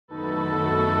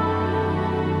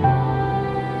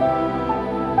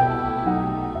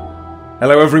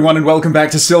Hello everyone and welcome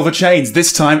back to Silver Chains.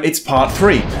 This time it's part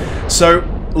 3. So,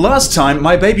 last time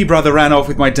my baby brother ran off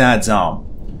with my dad's arm.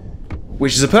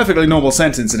 Which is a perfectly normal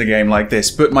sentence in a game like this,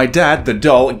 but my dad, the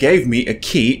doll, gave me a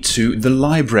key to the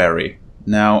library.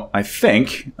 Now, I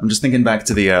think, I'm just thinking back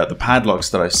to the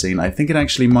padlocks that I've seen, I think it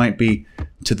actually might be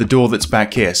to the door that's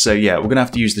back here. So yeah, we're gonna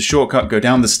have to use the shortcut, go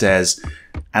down the stairs,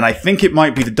 and I think it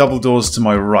might be the double doors to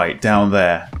my right, down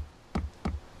there.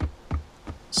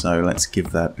 So let's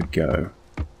give that a go.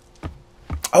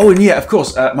 Oh, and yeah, of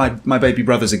course, my baby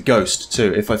brother's a ghost,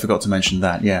 too, if I forgot to mention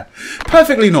that, yeah.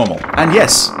 Perfectly normal. And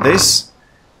yes, this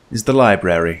is the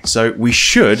library, so we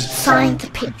should... find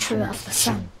the picture of the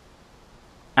sun.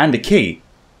 And a key,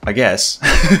 I guess,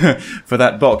 for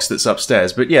that box that's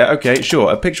upstairs. But yeah, okay,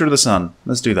 sure, a picture of the sun.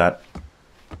 Let's do that.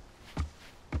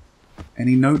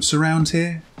 Any notes around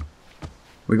here?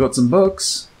 We got some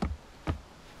books.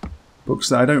 Books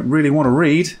that I don't really want to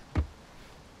read.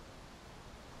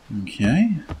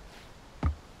 Okay.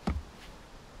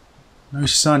 No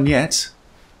sun yet.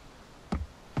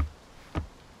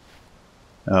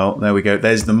 Oh, there we go.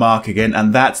 There's the mark again,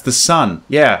 and that's the sun.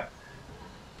 Yeah.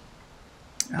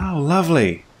 Oh,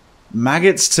 lovely.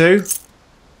 Maggots too?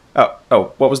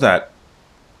 Oh, what was that?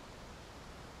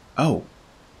 Oh.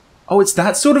 Oh, it's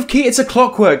that sort of key? It's a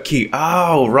clockwork key.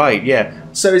 Oh, right, yeah.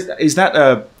 So is that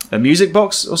a music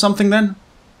box or something then?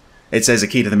 It says a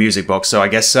key to the music box, so I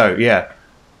guess so, yeah.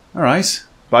 Alright.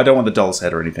 But I don't want the doll's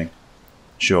head or anything.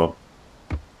 Sure.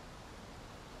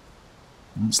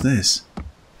 What's this?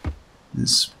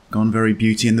 It's gone very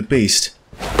Beauty and the Beast.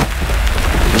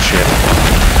 Oh shit.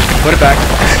 Put it back.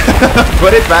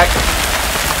 Put it back.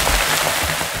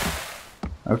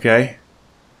 Okay.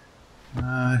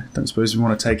 Don't suppose we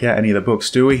want to take out any of the books,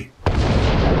 do we?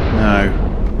 No.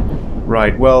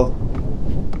 Right, well...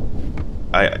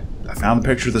 I found the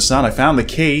picture of the sun, I found the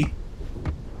key.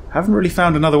 Haven't really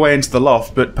found another way into the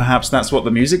loft, but perhaps that's what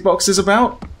the music box is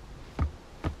about?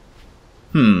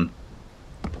 Right,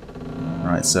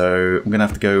 so I'm gonna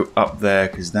have to go up there,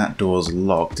 because that door's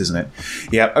locked, isn't it?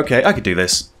 Yeah, okay, I could do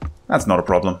this. That's not a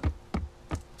problem.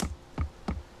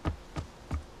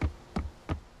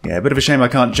 Yeah, a bit of a shame I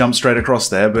can't jump straight across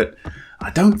there, but I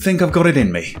don't think I've got it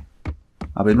in me.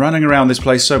 I've been running around this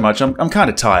place so much, I'm kind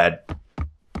of tired.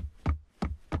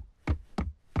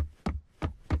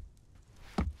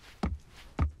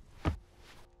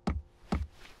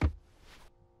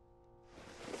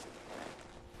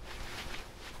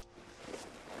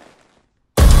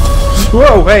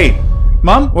 Whoa, hey!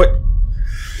 Mum? What?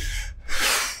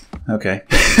 Okay.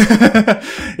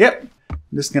 Yep.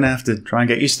 I'm just gonna have to try and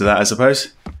get used to that, I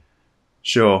suppose.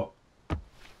 Sure.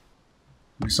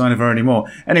 No sign of her anymore.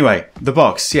 Anyway, the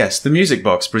box. Yes, the music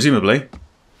box, presumably.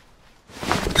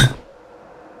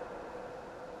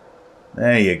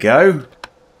 There you go.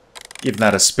 Give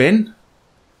that a spin.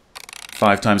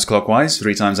 5 times clockwise,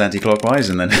 3 times anti-clockwise,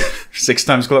 and then 6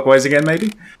 times clockwise again,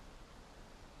 maybe?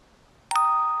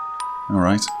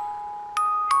 Alright.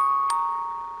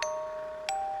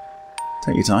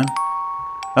 Take your time.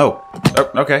 Oh,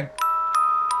 okay.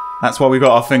 That's why we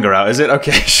got our finger out, is it?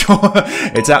 Okay, sure.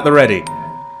 It's at the ready.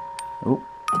 Oh.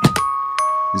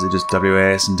 Is it just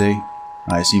W-A-S and D?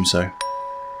 I assume so.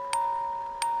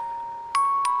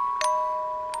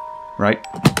 Right.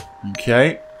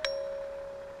 Okay.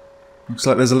 Looks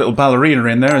like there's a little ballerina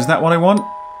in there. Is that what I want?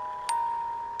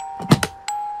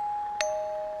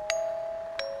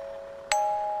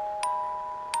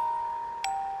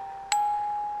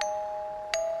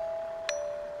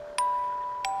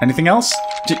 Anything else?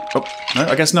 Oh, no,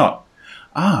 I guess not.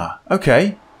 Ah,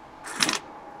 okay.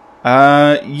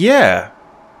 Yeah.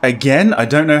 Again, I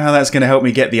don't know how that's going to help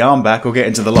me get the arm back or get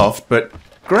into the loft, but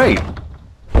great.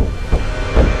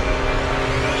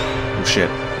 Oh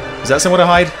shit. Is that somewhere to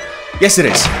hide? Yes, it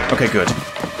is. Okay, good.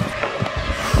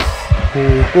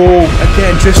 Oh,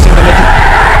 again, just in the nick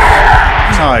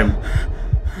of time.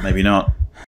 Maybe not.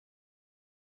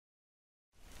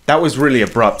 That was really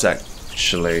abrupt,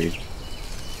 actually.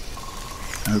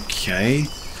 Okay.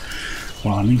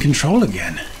 Well, I'm in control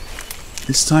again.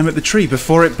 This time at the tree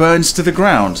before it burns to the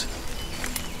ground.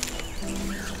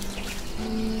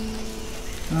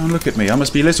 Oh, look at me. I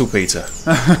must be Little Peter.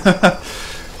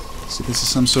 So this is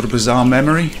some sort of bizarre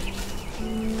memory?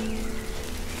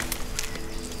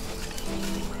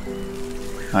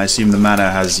 I assume the manor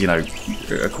has, you know,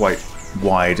 a quite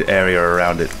wide area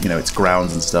around it. You know, it's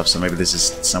grounds and stuff, so maybe this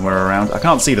is somewhere around. I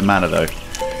can't see the manor, though.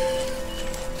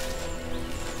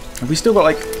 Have we still got,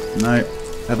 like... No.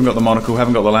 Haven't got the monocle,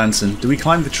 haven't got the lantern. Do we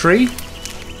climb the tree?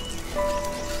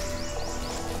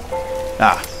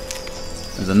 Ah.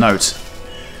 There's a note.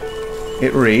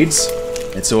 It reads,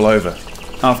 "It's all over.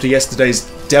 After yesterday's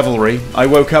devilry, I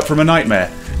woke up from a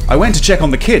nightmare. I went to check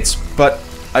on the kids, but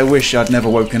I wish I'd never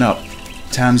woken up.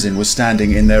 Tamsin was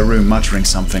standing in their room muttering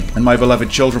something, and my beloved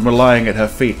children were lying at her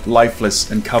feet,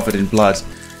 lifeless and covered in blood.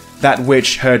 That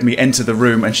witch heard me enter the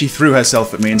room, and she threw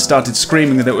herself at me and started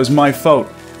screaming that it was my fault.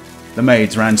 The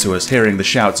maids ran to us, hearing the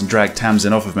shouts, and dragged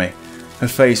Tamsin off of me. Her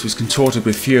face was contorted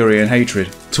with fury and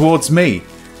hatred. Towards me.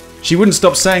 She wouldn't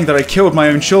stop saying that I killed my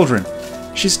own children.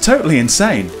 She's totally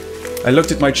insane. I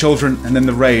looked at my children, and then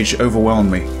the rage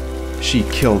overwhelmed me. She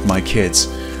killed my kids.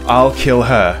 I'll kill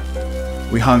her.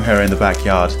 We hung her in the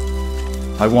backyard.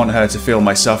 I want her to feel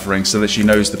my suffering so that she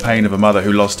knows the pain of a mother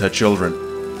who lost her children.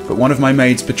 But one of my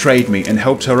maids betrayed me and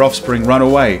helped her offspring run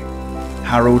away.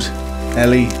 Harold,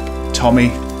 Ellie,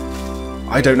 Tommy.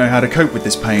 I don't know how to cope with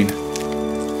this pain.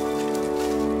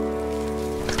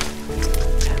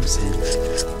 Tamsin.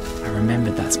 I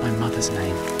remembered that's my mother's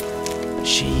name. But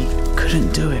she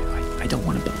couldn't do it. I don't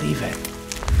want to believe it.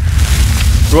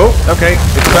 Whoa, okay,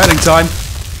 it's burning time.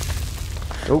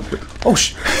 Oh,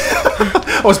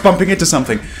 I was bumping into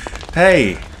something.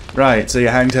 Hey, right, so you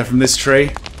hanged her from this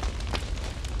tree.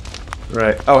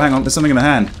 Right, oh, hang on, there's something in the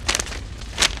hand.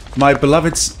 My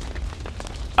beloved's...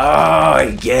 Oh,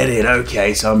 I get it,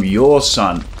 okay, so I'm your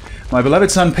son. My beloved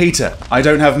son, Peter. I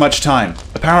don't have much time.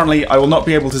 Apparently, I will not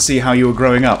be able to see how you are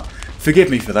growing up. Forgive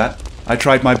me for that. I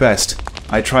tried my best.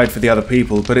 I tried for the other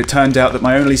people, but it turned out that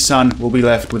my only son will be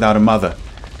left without a mother.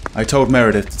 I told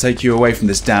Meredith to take you away from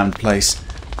this damned place.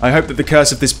 I hope that the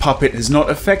curse of this puppet has not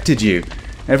affected you.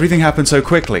 Everything happened so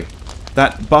quickly.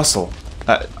 That bustle.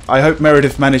 I hope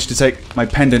Meredith managed to take my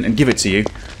pendant and give it to you.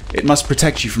 It must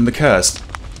protect you from the curse.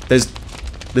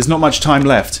 There's not much time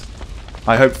left.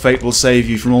 I hope fate will save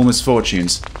you from all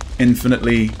misfortunes.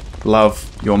 Infinitely love,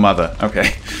 your mother.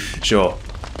 Okay, sure.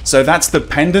 So that's the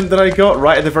pendant that I got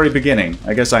right at the very beginning.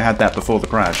 I guess I had that before the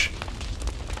crash.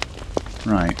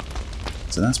 Right.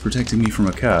 So that's protecting me from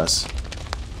a curse.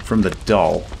 From the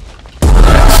doll.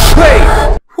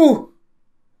 Wait! Whew.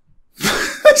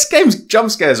 This game's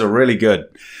jump scares are really good.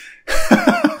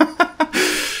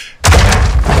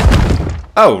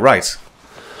 Oh, right.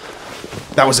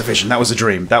 That was a vision. That was a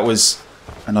dream. That was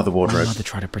another wardrobe. My mother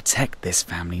tried to protect this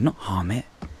family, not harm it.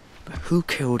 But who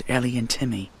killed Ellie and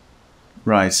Timmy?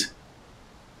 Right.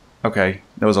 Okay.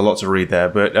 There was a lot to read there,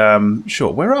 but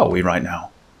sure. Where are we right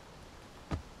now?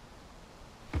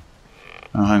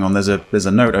 Oh, hang on. There's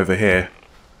a note over here.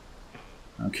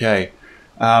 Okay.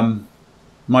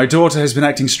 My daughter has been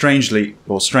acting strange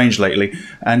lately,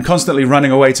 and constantly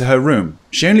running away to her room.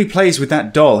 She only plays with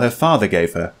that doll her father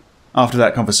gave her. After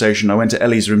that conversation, I went to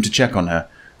Ellie's room to check on her.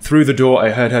 Through the door, I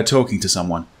heard her talking to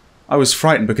someone. I was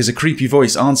frightened because a creepy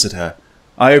voice answered her.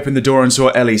 I opened the door and saw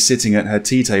Ellie sitting at her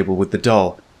tea table with the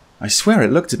doll. I swear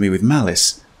it looked at me with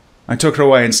malice. I took her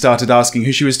away and started asking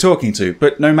who she was talking to,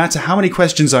 but no matter how many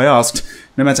questions I asked,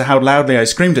 no matter how loudly I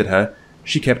screamed at her,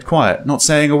 she kept quiet, not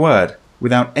saying a word,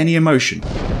 without any emotion.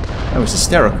 I was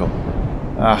hysterical.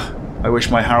 Ah, I wish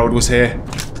my Harold was here.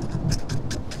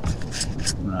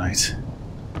 Right.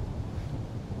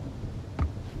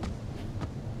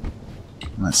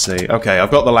 Let's see. Okay,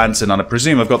 I've got the lantern, and I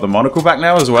presume I've got the monocle back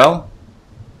now as well.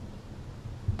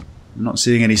 I'm not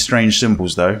seeing any strange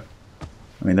symbols, though.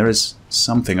 I mean, there is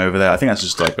something over there. I think that's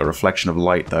just like a reflection of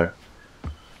light, though.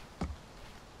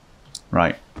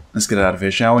 Right. Let's get out of here,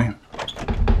 shall we?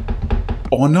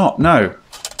 Or not, no.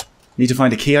 Need to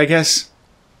find a key, I guess?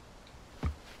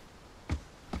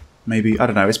 Maybe, I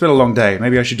don't know. It's been a long day.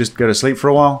 Maybe I should just go to sleep for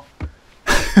a while?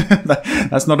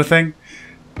 That's not a thing?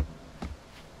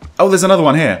 Oh, there's another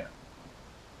one here.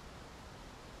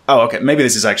 Oh, okay. Maybe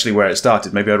this is actually where it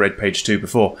started. Maybe I read page 2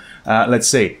 before. Let's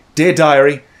see. Dear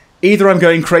Diary, either I'm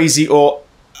going crazy or...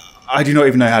 I do not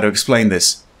even know how to explain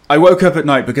this. I woke up at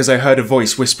night because I heard a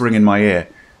voice whispering in my ear.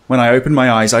 When I opened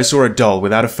my eyes, I saw a doll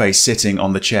without a face sitting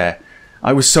on the chair.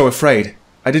 I was so afraid.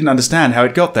 I didn't understand how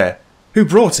it got there. Who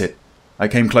brought it? I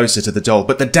came closer to the doll,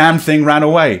 but the damned thing ran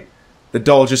away. The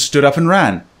doll just stood up and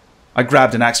ran. I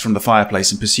grabbed an axe from the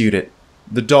fireplace and pursued it.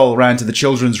 The doll ran to the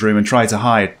children's room and tried to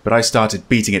hide, but I started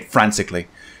beating it frantically.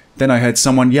 Then I heard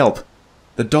someone yelp.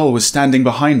 The doll was standing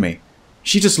behind me.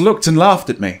 She just looked and laughed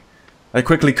at me. I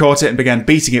quickly caught it and began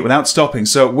beating it without stopping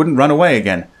so it wouldn't run away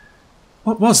again.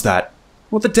 What was that?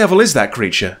 What the devil is that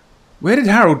creature? Where did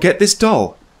Harold get this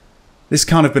doll? This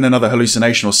can't have been another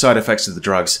hallucination or side effects of the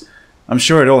drugs. I'm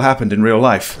sure it all happened in real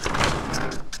life.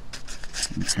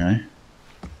 Okay.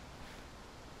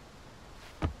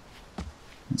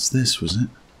 What's this, was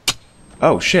it?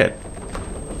 Oh, shit.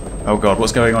 Oh god,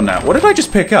 what's going on now? What did I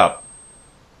just pick up?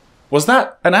 Was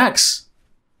that an axe?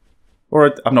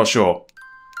 Or I'm not sure.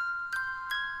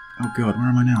 Oh god, where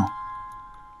am I now?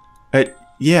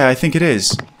 Yeah, I think it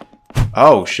is.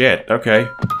 Oh, shit. Okay.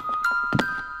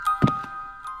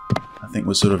 I think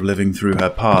we're sort of living through her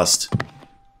past.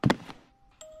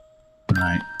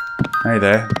 Right. Hey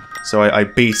there. So I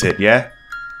beat it, yeah?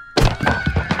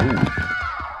 Ooh.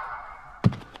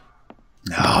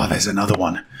 Oh, there's another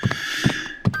one.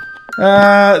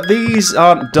 These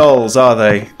aren't dolls, are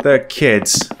they? They're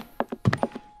kids.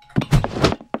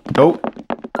 Oh.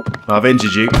 I've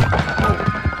injured you.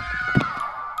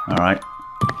 Alright.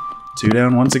 2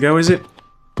 down, 1 to go, is it?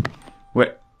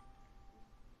 Wait.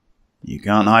 You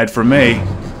can't hide from me.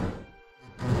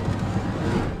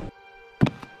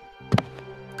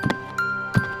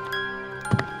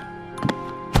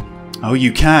 Oh,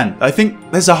 you can. I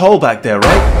think there's a hole back there,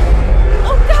 right?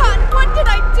 Oh God, what did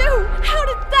I do? How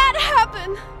did that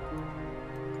happen?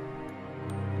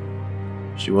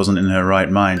 She wasn't in her right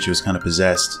mind. She was kind of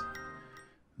possessed.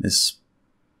 This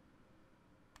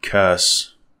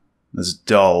curse. This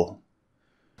doll.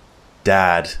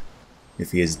 Dad.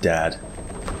 If he is dad.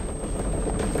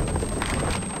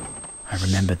 I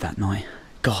remembered that night.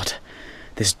 God,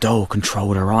 this doll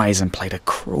controlled her eyes and played a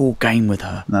cruel game with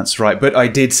her. That's right, but I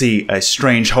did see a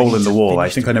strange hole in the wall. I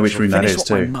think I know which room that is,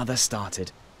 too. My mother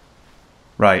started.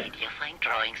 Right. Did you find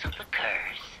drawings of the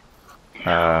curse?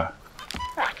 No.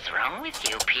 What's wrong with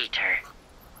you, Peter?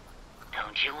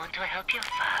 Don't you want to help your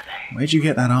father? Where'd you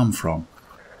get that arm from?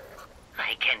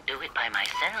 I can do it by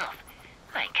myself.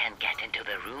 I can get into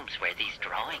the rooms where these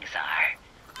drawings are.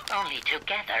 Only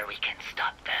together we can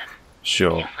stop them.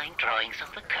 Sure. Did you find drawings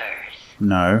of the curse?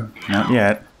 No, not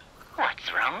yet.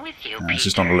 What's wrong with you, No, Peter? it's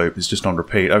just on a loop. It's just on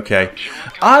repeat. Okay.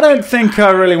 I don't think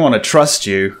I really want to trust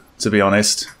you, to be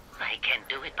honest. I can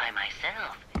do it by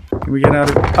myself. Can we get out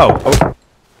of... Oh.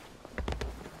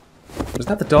 Was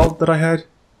that the doll that I heard?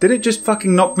 Did it just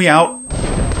fucking knock me out?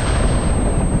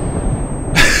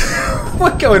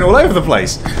 We're going all over the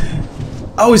place.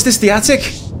 Oh, is this the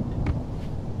attic?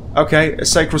 Okay, a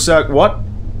sacral circle. What?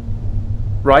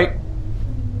 Right.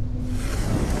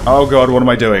 Oh god, what am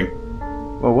I doing?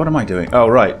 Well, what am I doing? Oh,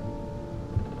 right.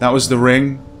 That was the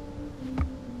ring.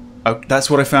 Oh,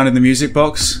 that's what I found in the music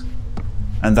box.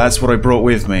 And that's what I brought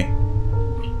with me.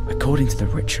 According to the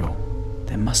ritual,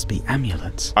 there must be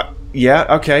amulets. Yeah,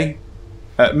 okay.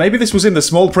 Maybe this was in the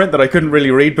small print that I couldn't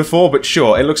really read before, but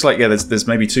sure, it looks like, yeah, there's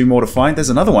maybe 2 more to find. There's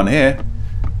another one here.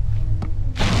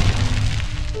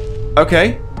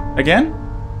 Okay. Again?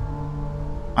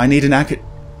 I need an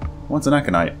What's an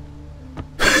aconite?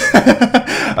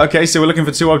 Okay, so we're looking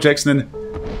for 2 objects and then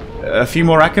a few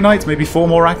more aconites, maybe 4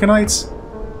 more aconites?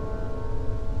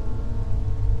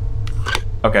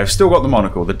 Okay, I've still got the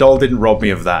monocle. The doll didn't rob me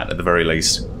of that, at the very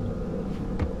least.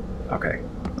 Okay,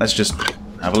 let's just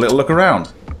have a little look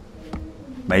around.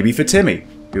 Maybe for Timmy,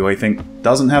 who I think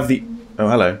doesn't have the... Oh,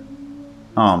 hello.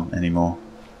 Arm anymore.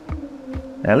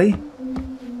 Ellie?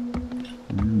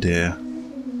 Oh dear.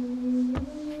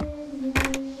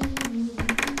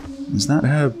 Is that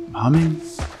her humming?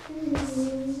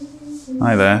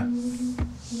 Hi there.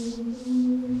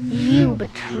 You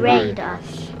betrayed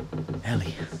us.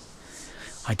 Ellie,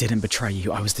 I didn't betray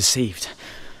you. I was deceived.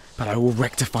 But I will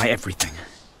rectify everything.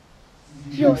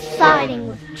 You're siding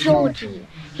with Georgie.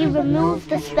 He removed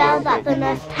the spell that the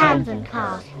nurse Tamsin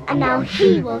cast, and now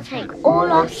he will take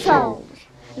all our souls.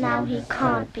 Now he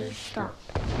can't be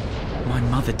stopped. My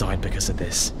mother died because of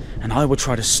this, and I will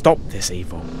try to stop this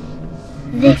evil.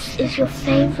 This is your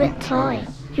favorite toy.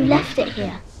 You left it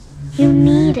here. You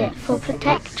need it for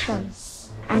protection.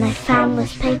 And I found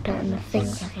this paper in the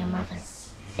things of your mother.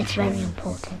 It's very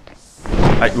important.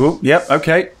 Yep,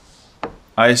 okay.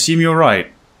 I assume you're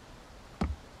right.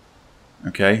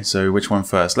 Okay, so which one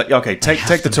first? Okay,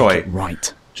 take the toy.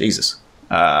 Right. Jesus.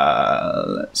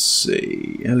 Let's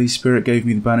see. Ellie's spirit gave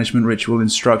me the banishment ritual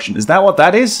instruction. Is that what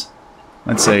that is?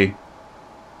 Let's see.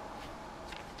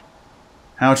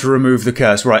 How to remove the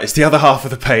curse. Right, it's the other half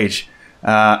of the page.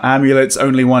 Amulets,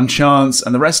 only 1 chance,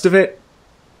 and the rest of it?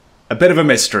 A bit of a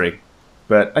mystery.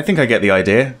 But I think I get the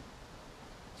idea.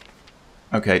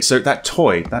 Okay, so that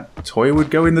toy would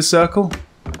go in the circle?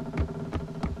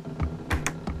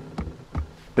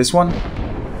 This one?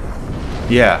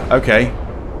 Yeah, okay.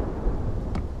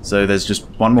 So there's just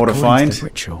 1 more to find. To the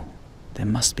ritual, there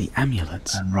must be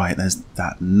amulets. And right, there's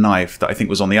that knife that I think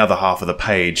was on the other half of the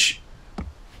page.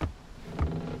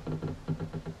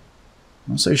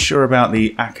 I'm not so sure about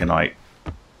the aconite.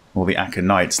 Or the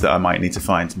aconites that I might need to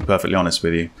find, to be perfectly honest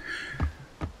with you.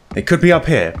 It could be up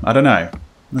here. I don't know.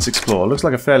 Let's explore. Looks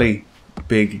like a fairly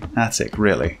big attic,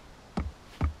 really.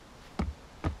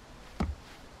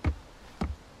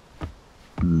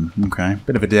 Okay.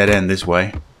 Bit of a dead end this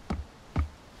way.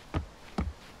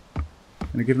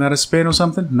 Gonna give that a spin or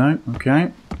something? No?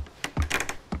 Okay.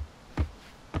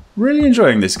 Really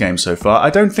enjoying this game so far. I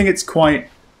don't think it's quite,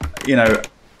 you know,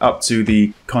 up to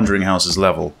the Conjuring House's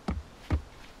level.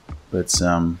 But,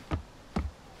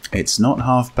 it's not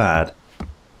half bad.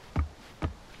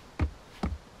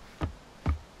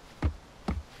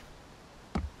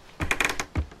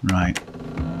 Right.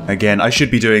 Again, I should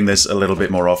be doing this a little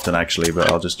bit more often, actually, but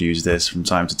I'll just use this from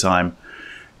time to time.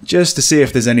 Just to see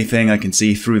if there's anything I can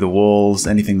see through the walls,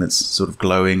 anything that's sort of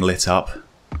glowing, lit up.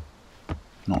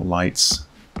 Not lights,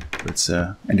 but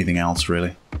anything else,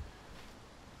 really.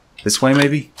 This way,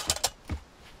 maybe?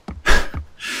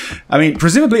 I mean,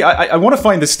 presumably, I want to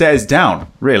find the stairs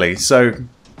down, really. So,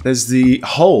 there's the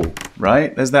hole,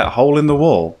 right? There's that hole in the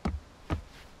wall.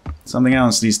 Something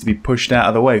else needs to be pushed out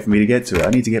of the way for me to get to it. I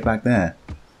need to get back there.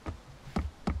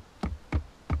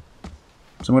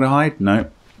 Somewhere to hide? No,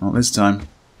 not this time.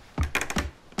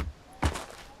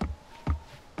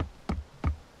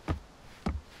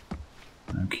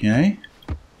 Okay.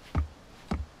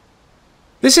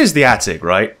 This is the attic,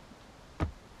 right?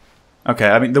 Okay,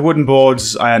 I mean, the wooden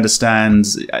boards, I understand.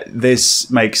 This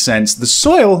makes sense. The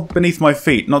soil beneath my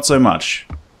feet, not so much.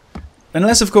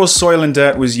 Unless, of course, soil and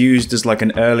dirt was used as like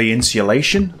an early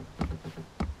insulation.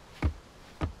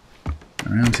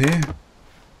 Around here?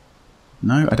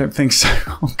 No, I don't think so.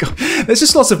 Oh god, there's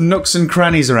just lots of nooks and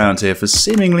crannies around here for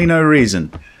seemingly no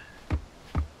reason.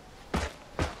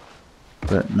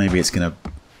 But maybe it's gonna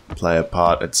play a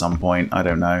part at some point, I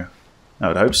don't know. I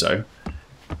would hope so.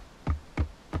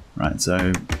 Right,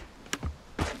 so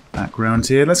background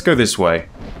here. Let's go this way.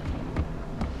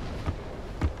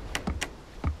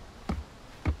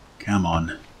 Come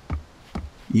on.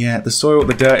 Yeah, the soil,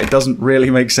 the dirt, it doesn't really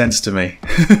make sense to me.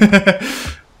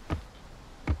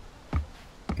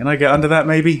 Can I get under that,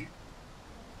 maybe?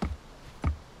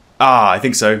 Ah, I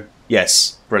think so.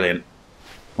 Yes, brilliant.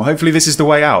 Well, hopefully this is the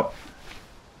way out.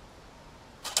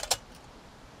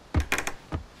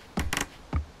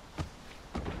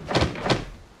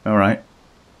 Alright.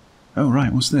 Oh,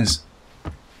 right, what's this?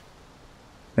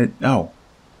 Oh.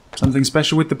 Something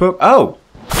special with the book? Oh!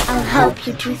 I'll help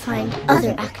you to find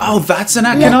other aconites. Oh, that's an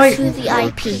aconite? Look through the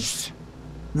eyepiece.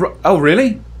 Oh,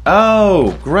 really?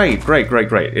 Oh, great, great, great,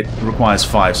 great. It requires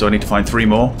 5, so I need to find 3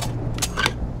 more.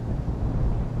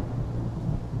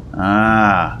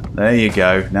 Ah, there you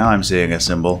go. Now I'm seeing a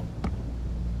symbol.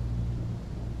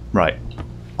 Right.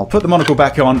 I'll put the monocle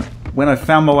back on when I've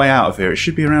found my way out of here. It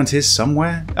should be around here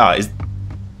somewhere. Ah,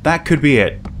 that could be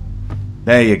it.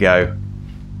 There you go.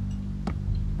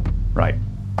 Right.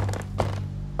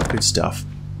 Good stuff.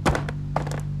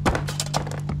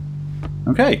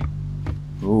 Okay.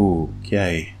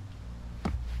 Okay.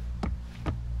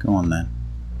 Go on then.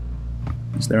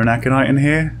 Is there an aconite in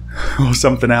here? Or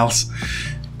something else?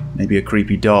 Maybe a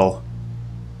creepy doll.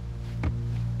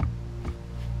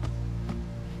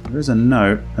 There is a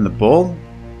note. And the ball?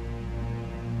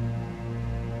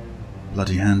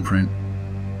 Bloody handprint.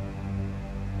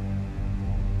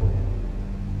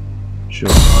 Sure.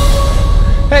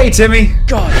 Hey, Timmy!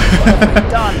 God, what have I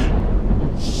done?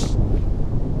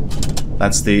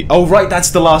 That's the... Oh, right,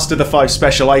 that's the last of the 5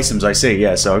 special items, I see.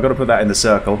 Yeah, so I've got to put that in the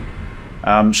circle.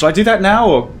 Shall I do that now,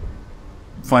 or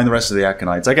find the rest of the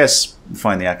aconites? I guess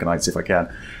find the aconites if I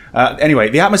can. Anyway,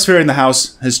 the atmosphere in the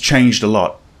house has changed a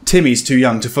lot. Timmy's too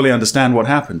young to fully understand what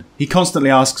happened. He constantly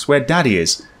asks where Daddy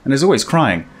is, and is always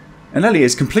crying. And Ellie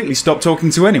has completely stopped talking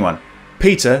to anyone.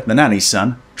 Peter, the nanny's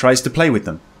son, tries to play with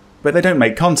them, but they don't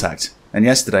make contact. And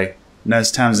yesterday,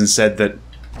 Nurse Townsend said that...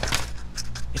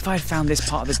 If I had found this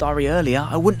part of the diary earlier,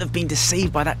 I wouldn't have been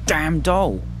deceived by that damn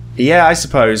doll. Yeah, I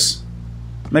suppose.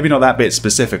 Maybe not that bit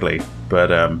specifically,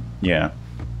 but, yeah.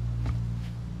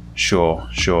 Sure,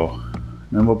 sure.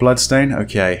 No more bloodstain?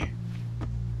 Okay.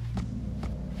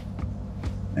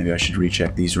 Maybe I should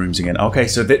recheck these rooms again. Okay,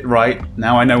 so right,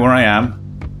 now I know where I am.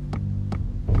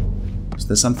 Is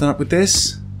there something up with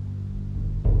this?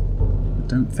 I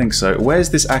don't think so. Where's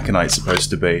this aconite supposed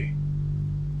to be?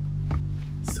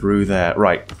 Through there.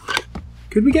 Right.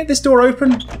 Could we get this door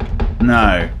open?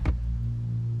 No.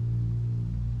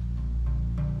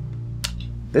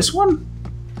 This one?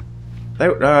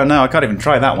 No, I can't even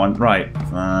try that one. Right.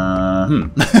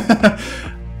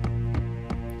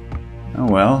 Oh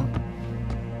well.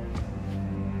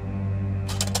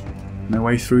 No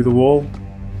way through the wall?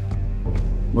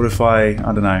 What if I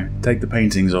don't know, take the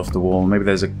paintings off the wall? Maybe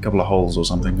there's a couple of holes or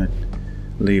something.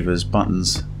 Levers,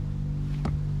 buttons.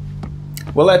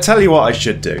 Well, I'll tell you what I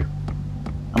should do.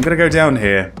 I'm going to go down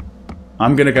here.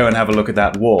 I'm going to go and have a look at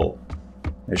that wall.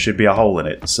 There should be a hole in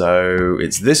it. So,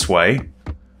 it's this way.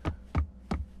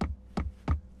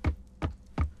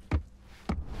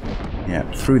 Yeah,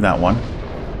 through that one.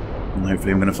 And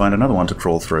hopefully I'm going to find another one to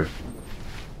crawl through.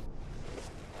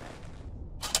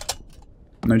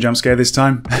 No jump scare this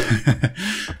time?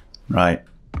 Right.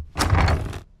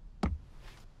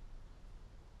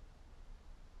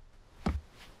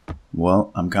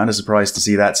 Well, I'm kind of surprised to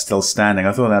see that still standing.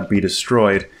 I thought that'd be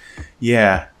destroyed.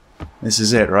 Yeah, this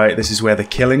is it, right? This is where the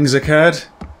killings occurred.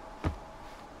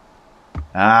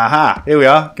 Aha! Here we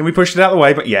are. Can we push it out of the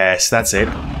way? But yes, that's it.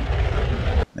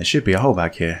 There should be a hole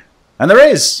back here. And there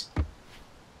is!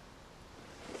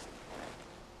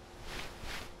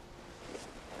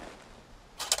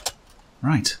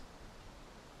 Right.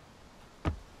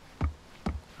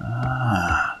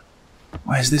 Ah.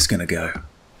 Where's this gonna go?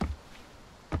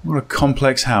 What a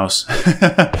complex house.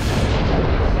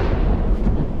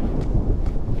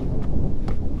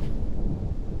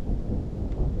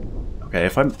 Okay,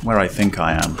 if I'm where I think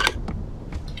I am.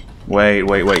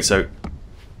 Wait, so...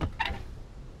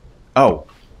 Oh.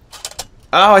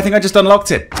 Oh, I think I just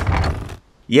unlocked it.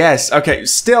 Yes, okay,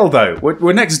 still though,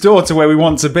 we're next door to where we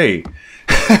want to be.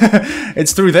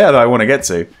 It's through there that I want to get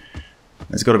to.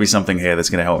 There's got to be something here that's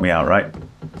going to help me out, right?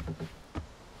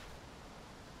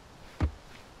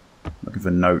 Looking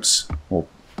for notes or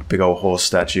big old horse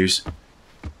statues.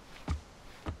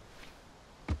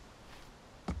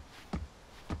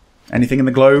 Anything in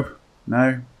the globe?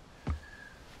 No?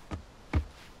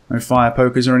 No fire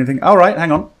pokers or anything? Alright,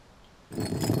 hang on.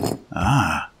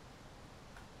 Ah.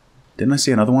 Didn't I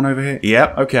see another one over here?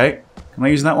 Yep, okay. Can I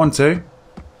use that one too?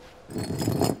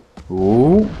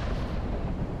 Ooh.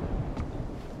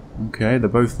 Okay, they're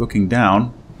both looking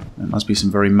down. There must be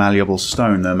some very malleable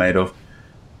stone they're made of.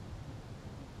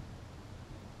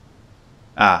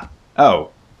 Ah.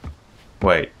 Oh.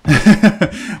 Wait.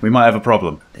 We might have a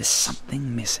problem. There's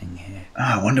something missing here.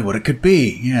 Ah, I wonder what it could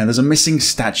be. Yeah, there's a missing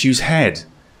statue's head.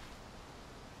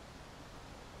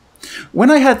 When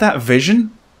I had that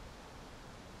vision...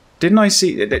 Didn't I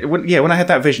see... Yeah, when I had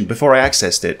that vision, before I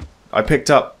accessed it, I picked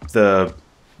up the...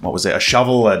 What was it? A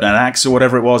shovel, an axe, or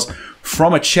whatever it was,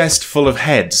 from a chest full of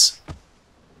heads.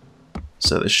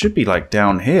 So this should be, like,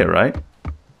 down here, right?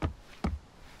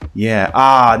 Yeah.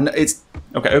 Ah, no, it's...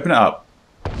 Okay, open it up.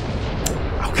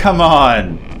 Oh, come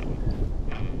on!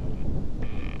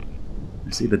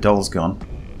 I see the doll's gone.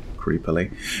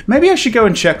 Creepily. Maybe I should go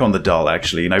and check on the doll,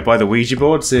 actually. You know, by the Ouija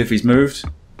board, see if he's moved.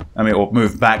 I mean, or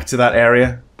moved back to that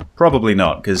area. Probably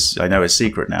not, because I know his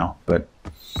secret now, but...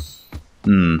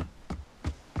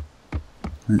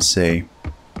 Let's see.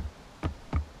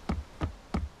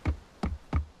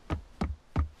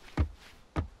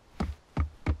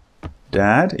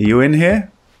 Dad, are you in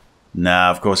here? Nah,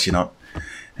 of course you're not.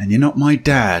 And you're not my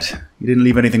dad. You didn't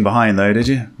leave anything behind though, did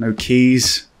you? No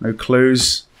keys? No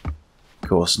clues? Of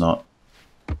course not.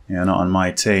 Yeah, not on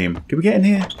my team. Can we get in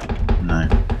here? No.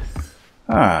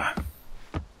 Ah.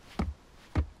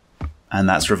 And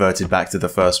that's reverted back to the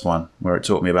first one, where it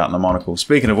taught me about the monocle.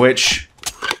 Speaking of which...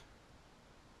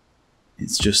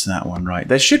 It's just that one, right?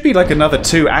 There should be like another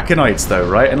 2 aconites though,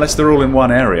 right? Unless they're all in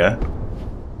one area.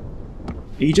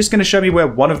 Are you just going to show me where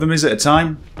one of them is at a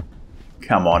time?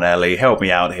 Come on, Ellie, help me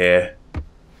out here.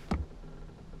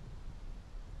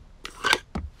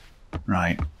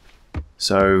 Right.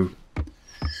 So...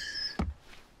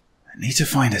 I need to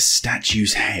find a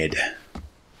statue's head.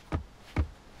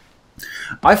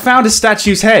 I found a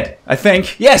statue's head, I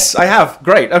think. Yes, I have.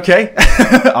 Great, okay.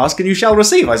 Ask and you shall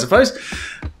receive, I suppose.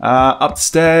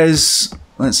 Upstairs,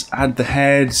 let's add the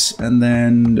head and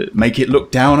then make it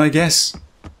look down, I guess.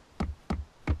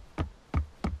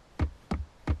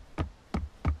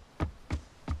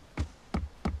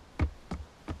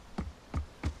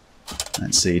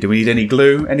 Let's see, do we need any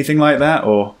glue, anything like that,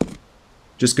 or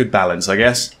just good balance, I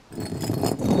guess?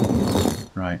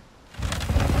 Right.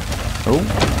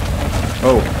 Oh.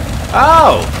 Oh.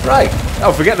 Oh! Right.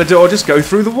 Oh, forget the door, just go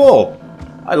through the wall.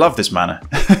 I love this manor.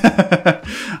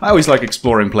 I always like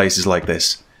exploring places like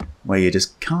this, where you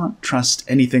just can't trust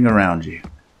anything around you.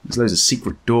 There's loads of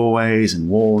secret doorways and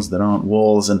walls that aren't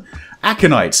walls and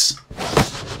aconites.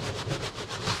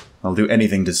 I'll do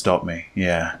anything to stop me,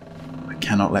 yeah. I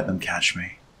cannot let them catch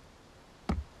me.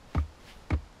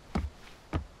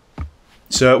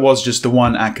 So it was just the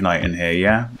one aconite in here,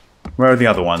 yeah? Where are the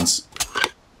other ones?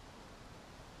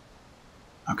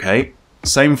 Okay,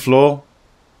 same floor.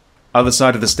 Other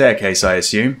side of the staircase, I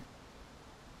assume.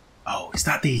 Oh, is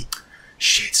that the...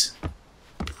 Shit.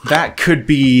 That could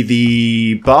be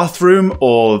the bathroom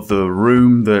or the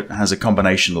room that has a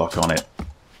combination lock on it.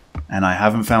 And I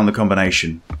haven't found the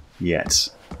combination yet.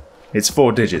 It's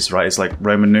 4 digits, right? It's like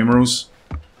Roman numerals.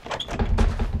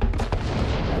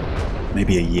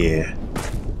 Maybe a year.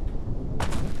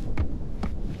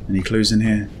 Any clues in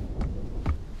here?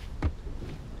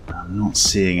 I'm not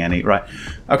seeing any. Right.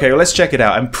 Okay, well, let's check it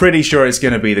out. I'm pretty sure it's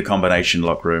going to be the combination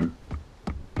lock room.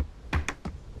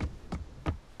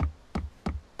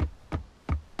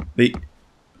 The...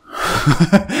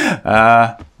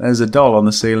 there's a doll on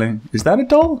the ceiling. Is that a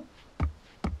doll?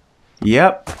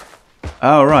 Yep.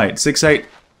 Oh, right.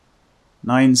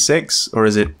 6896? Or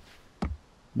is it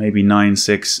maybe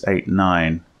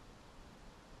 9689?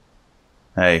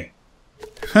 Hey.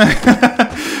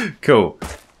 Cool.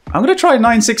 I'm going to try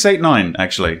 9689,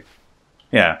 actually.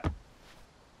 Yeah.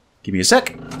 Give me a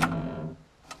sec.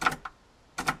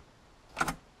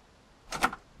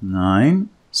 9,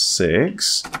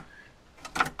 6.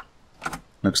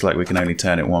 Looks like we can only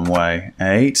turn it one way.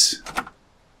 8.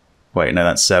 Wait, no,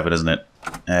 that's 7, isn't it?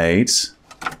 8.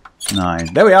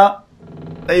 9. There we are!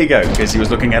 There you go, because he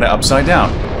was looking at it upside down.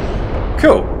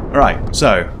 Cool. Right,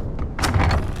 so.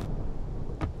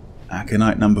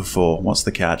 Aconite number 4. What's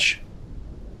the catch?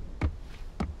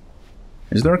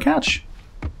 Is there a catch?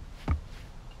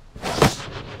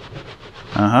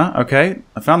 Uh-huh, okay.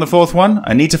 I found the 4th one.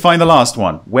 I need to find the last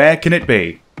one. Where can it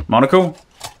be? Monocle?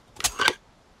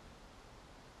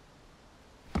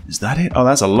 Is that it? Oh,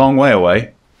 that's a long way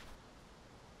away.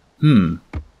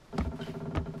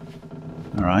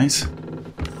 Alright.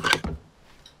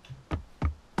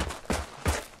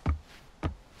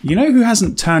 You know who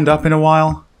hasn't turned up in a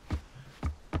while?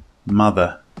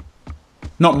 Mother.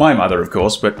 Not my mother, of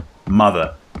course, but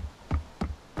Mother.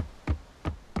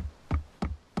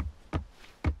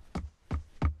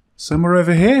 Somewhere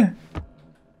over here?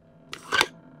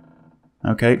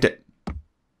 Okay.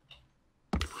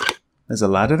 There's a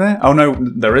ladder there? Oh no,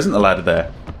 there isn't a ladder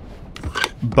there.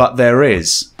 But there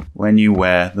is when you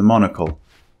wear the monocle.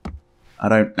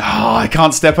 I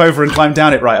can't step over and climb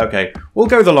down it. Right, okay. We'll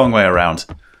go the long way around.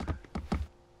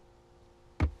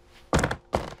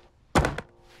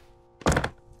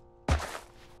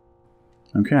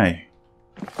 Okay.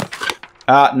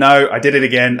 No, I did it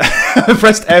again. I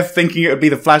pressed F thinking it would be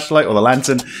the flashlight or the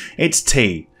lantern. It's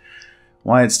T.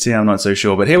 Why it's T, I'm not so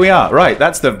sure, but here we are. Right,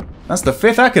 that's the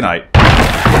 5th aconite.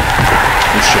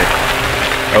 Oh shit.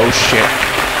 Oh shit.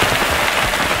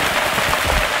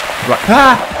 Right.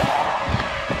 Ah!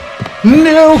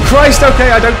 No, Christ,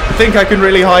 okay, I don't think I can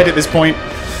really hide at this point.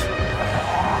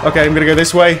 Okay, I'm gonna go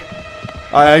this way.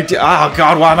 Oh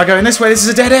god, why am I going this way? This is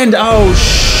a dead end. Oh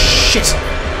shit.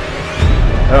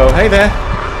 Oh, hey there.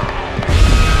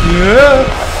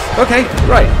 Okay,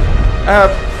 right.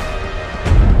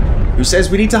 Who says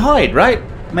we need to hide, right?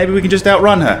 Maybe we can just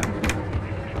outrun her.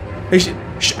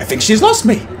 I think she's lost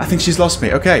me. I think she's lost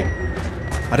me. Okay.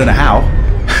 I don't know how.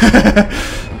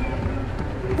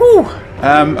 Woo.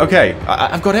 Okay.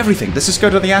 I've got everything. Let's just go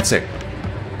to the attic.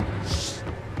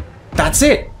 That's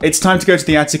it. It's time to go to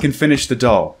the attic and finish the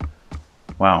doll.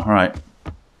 Wow, alright.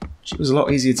 She was a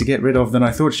lot easier to get rid of than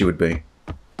I thought she would be.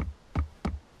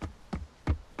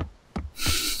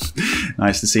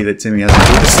 Nice to see that Timmy hasn't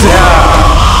put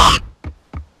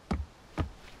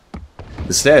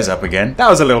the stairs up again. That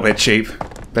was a little bit cheap.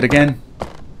 But again,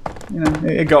 you know,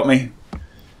 it got me.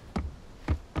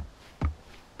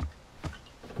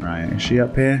 Right, is she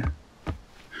up here?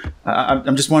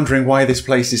 I'm just wondering why this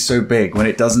place is so big when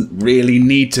it doesn't really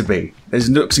need to be. There's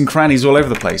nooks and crannies all over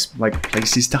the place, like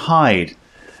places to hide.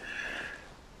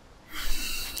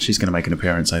 She's going to make an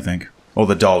appearance, I think. Or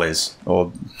the doll is.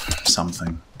 Or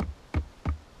something.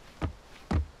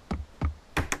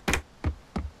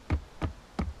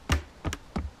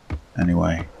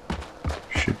 Anyway.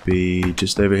 Should be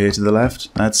just over here to the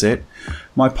left. That's it.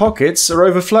 My pockets are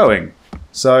overflowing.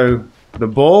 So, the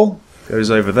ball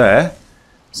goes over there.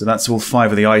 So that's all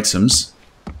 5 of the items.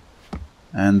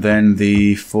 And then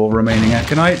the 4 remaining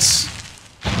aconites.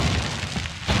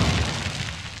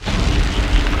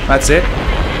 That's it.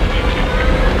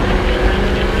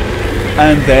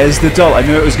 And there's the doll. I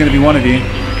knew it was going to be one of you.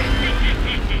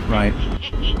 Right.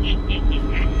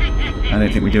 I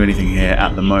don't think we do anything here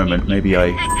at the moment. Maybe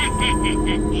I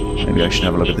should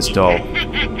have a look at this doll.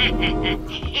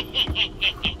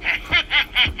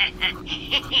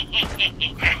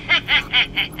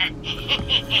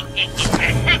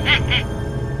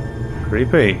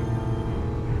 Creepy.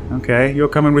 Okay, you're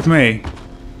coming with me.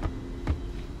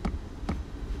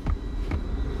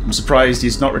 I'm surprised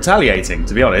he's not retaliating,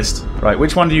 to be honest. Right,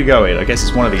 which one do you go in? I guess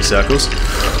it's one of these circles.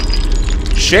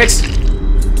 Shit!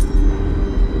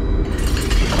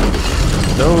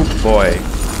 Oh boy.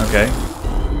 Okay.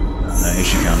 Oh, no, here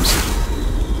she comes.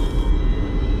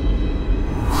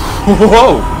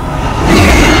 Whoa!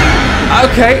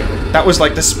 Okay, that was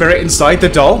like the spirit inside the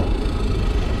doll.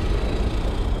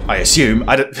 I assume.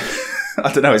 I don't...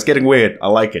 I don't know, it's getting weird. I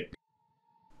like it.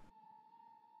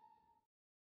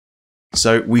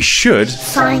 So we should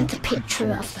Find the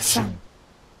picture of the sun.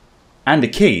 and a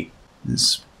key.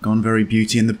 It's gone very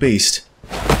Beauty and the Beast.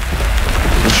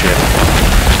 Oh shit.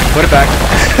 Put it back.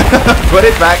 Put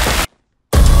it back.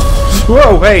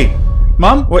 Whoa, hey.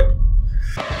 Mum? What?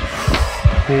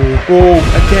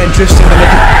 Oh, again, just in the nick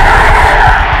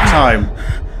of time.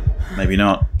 Maybe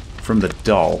not. From the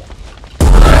doll.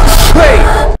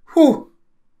 Hey! Whew.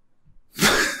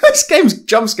 This game's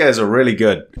jump scares are really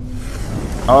good.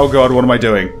 Oh god, what am I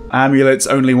doing? Amulets,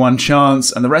 only one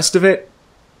chance, and the rest of it?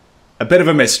 A bit of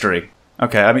a mystery.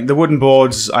 Okay, I mean, the wooden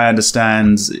boards, I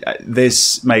understand.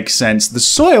 This makes sense. The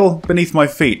soil beneath my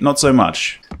feet, not so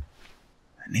much.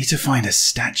 I need to find a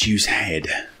statue's head.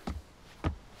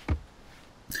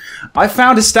 I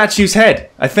found a statue's head,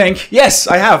 I think. Yes,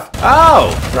 I have.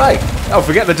 Oh, right. Oh,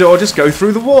 forget the door, just go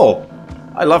through the wall.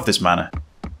 I love this manor.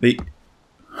 There's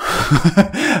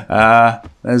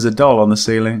a doll on the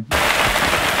ceiling.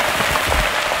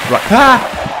 Right.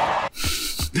 Ah!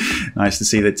 Nice to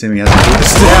see that Timmy hasn't.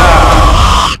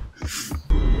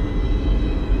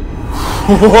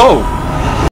 Whoa!